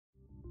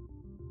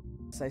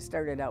So I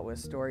started out with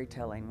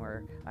storytelling,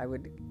 where I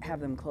would have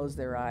them close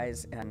their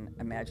eyes and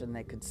imagine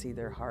they could see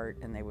their heart,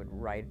 and they would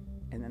write,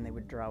 and then they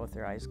would draw with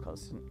their eyes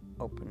closed and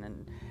open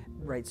and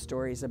write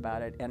stories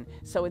about it. And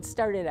so it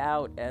started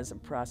out as a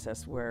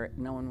process where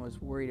no one was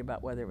worried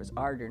about whether it was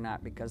art or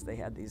not, because they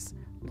had these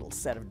little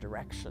set of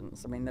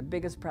directions. I mean, the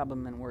biggest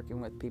problem in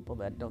working with people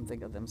that don't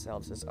think of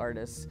themselves as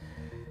artists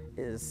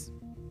is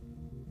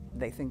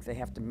they think they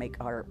have to make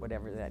art,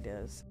 whatever that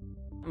is.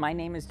 My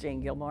name is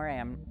Jane Gilmor. I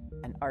am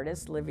an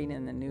artist living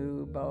in the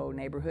New Beau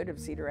neighborhood of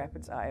Cedar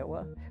Rapids,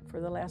 Iowa for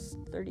the last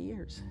 30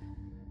 years.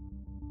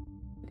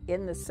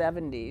 In the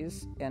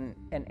 70s and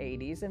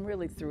 80s, and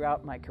really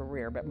throughout my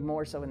career, but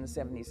more so in the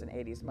 70s and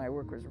 80s, my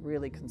work was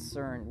really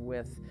concerned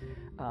with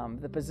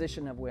the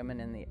position of women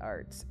in the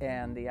arts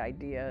and the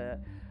idea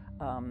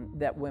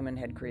that women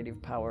had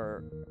creative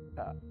power,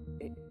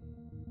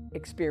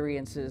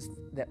 experiences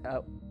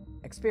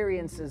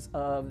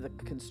of the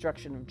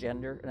construction of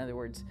gender. In other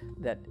words,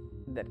 that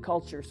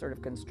culture sort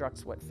of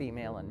constructs what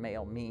female and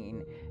male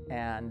mean,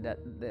 and that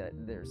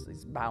there's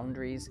these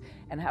boundaries,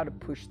 and how to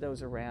push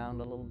those around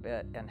a little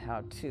bit, and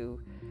how to.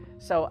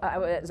 So I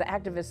was an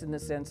activist in the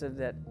sense of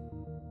that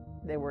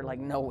there were like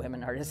no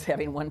women artists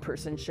having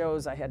one-person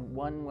shows. I had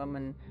one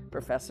woman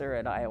professor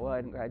at Iowa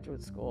in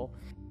graduate school.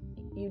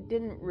 You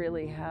didn't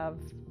really have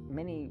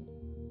many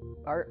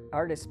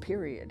artists,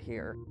 period,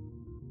 here.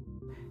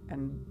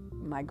 And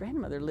my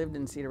grandmother lived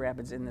in Cedar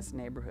Rapids in this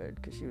neighborhood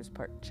because she was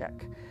part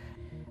Czech.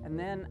 And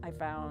then I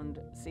found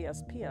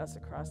CSPS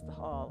across the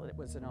hall. It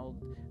was an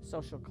old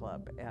social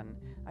club, and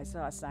I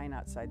saw a sign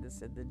outside that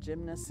said, "The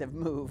gymnasts have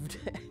moved."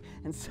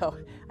 And so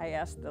I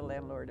asked the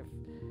landlord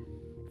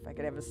if I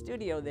could have a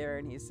studio there,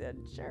 and he said,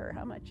 "Sure,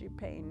 how much are you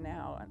paying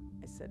now?" And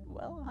I said,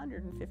 "Well,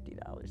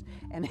 $150.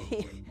 And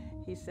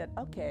he said,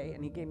 "Okay,"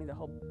 and he gave me the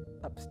whole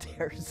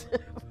upstairs.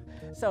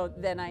 So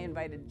then I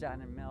invited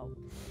John and Mel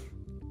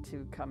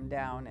to come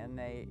down, and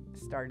they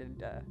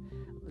started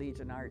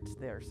Legion Arts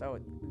there. So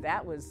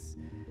that was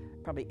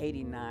probably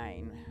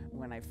 '89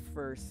 when I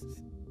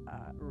first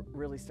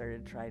really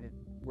started to try to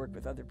work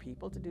with other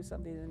people to do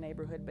something in the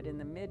neighborhood. But in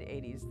the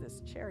mid-'80s,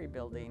 this Cherry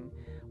building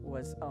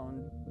was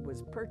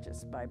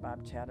purchased by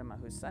Bob Chatham,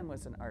 whose son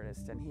was an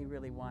artist, and he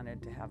really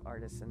wanted to have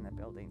artists in the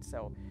building.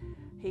 So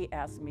he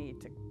asked me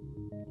to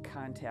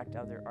contact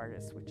other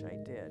artists, which I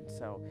did.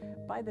 So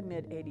by the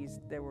mid-'80s,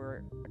 there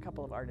were a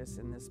couple of artists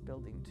in this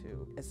building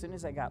too. As soon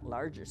as I got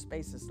larger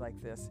spaces like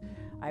this,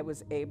 I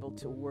was able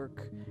to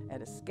work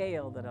at a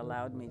scale that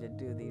allowed me to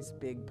do these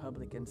big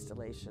public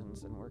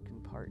installations and work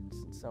in parts.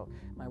 And so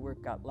my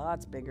work got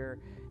lots bigger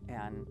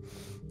and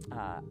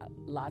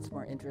lots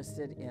more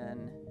interested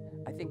in,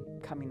 I think,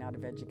 coming out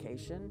of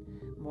education,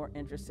 more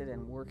interested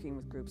in working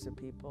with groups of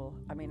people.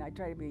 I mean, I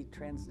try to be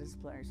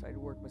transdisciplinary, so I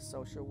work with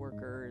social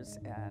workers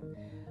and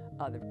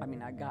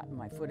I got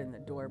my foot in the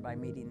door by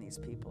meeting these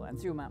people. And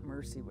through Mount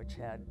Mercy, which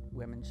had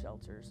women's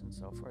shelters and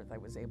so forth, I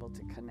was able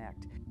to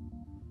connect.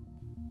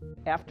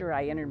 After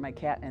I entered my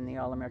cat in the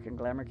All-American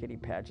Glamour Kitty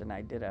pageant,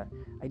 I did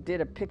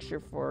a picture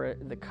for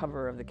the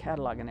cover of the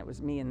catalog, and it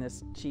was me in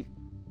this cheap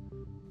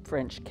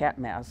French cat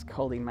mask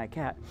holding my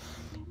cat.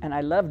 And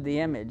I loved the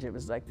image. It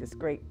was like this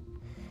great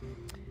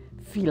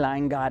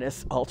feline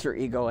goddess alter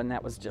ego, and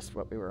that was just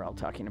what we were all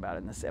talking about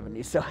in the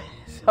 70s. So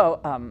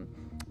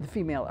the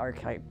female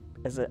archetype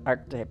as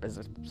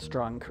a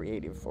strong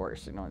creative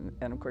force, you know,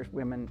 and of course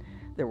women,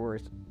 there were,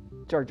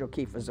 George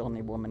O'Keeffe was the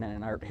only woman in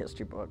an art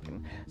history book,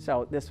 and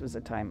so this was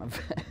a time of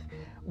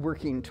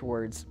working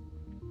towards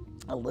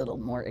a little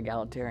more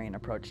egalitarian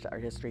approach to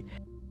art history.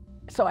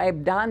 So I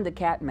donned the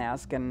cat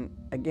mask, and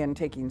again,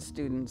 taking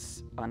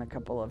students on a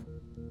couple of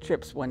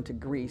trips, one to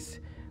Greece,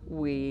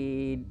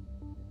 we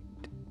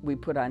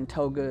put on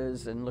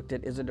togas and looked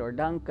at Isadora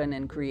Duncan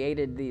and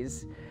created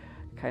these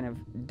kind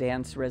of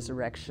dance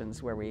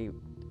resurrections where we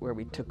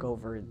took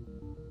over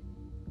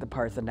the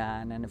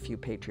Parthenon and a few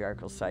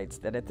patriarchal sites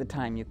that at the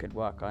time you could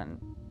walk on,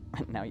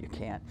 now you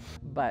can't.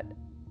 But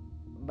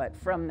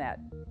from that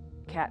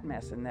cat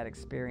mess and that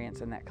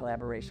experience and that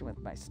collaboration with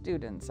my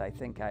students, I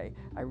think I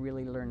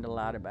really learned a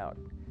lot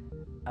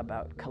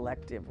about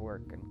collective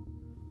work. And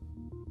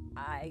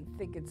I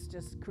think it's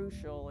just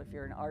crucial, if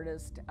you're an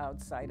artist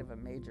outside of a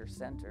major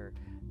center,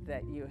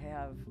 that you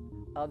have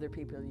other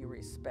people you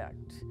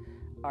respect,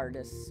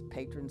 artists,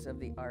 patrons of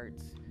the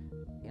arts,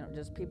 you know,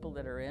 just people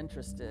that are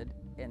interested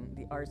in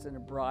the arts in a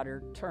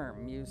broader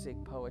term, music,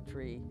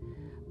 poetry,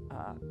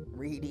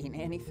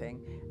 reading,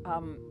 anything.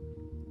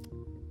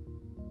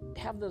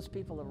 Have those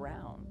people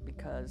around,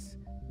 because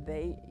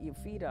you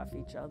feed off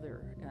each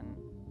other. And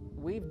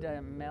we've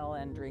done, Mel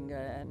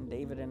Andringa and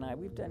David and I,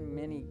 we've done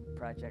many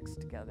projects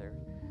together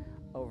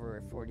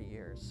over 40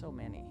 years, so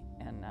many.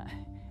 And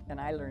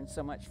I learned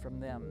so much from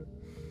them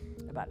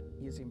about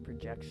using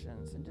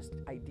projections and just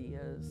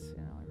ideas.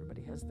 You know,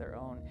 everybody has their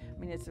own. I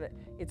mean,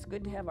 it's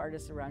good to have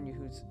artists around you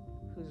whose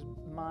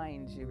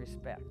minds you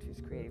respect, whose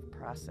creative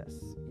process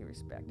you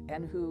respect,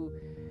 and who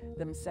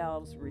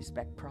themselves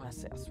respect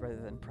process rather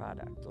than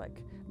product.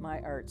 Like,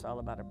 my art's all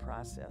about a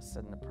process,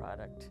 and the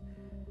product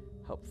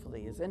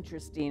hopefully is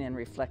interesting and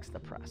reflects the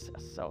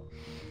process. So,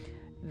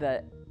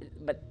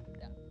 but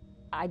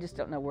I just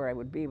don't know where I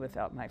would be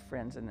without my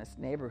friends in this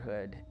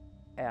neighborhood,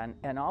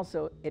 and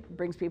also it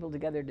brings people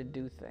together to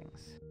do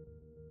things.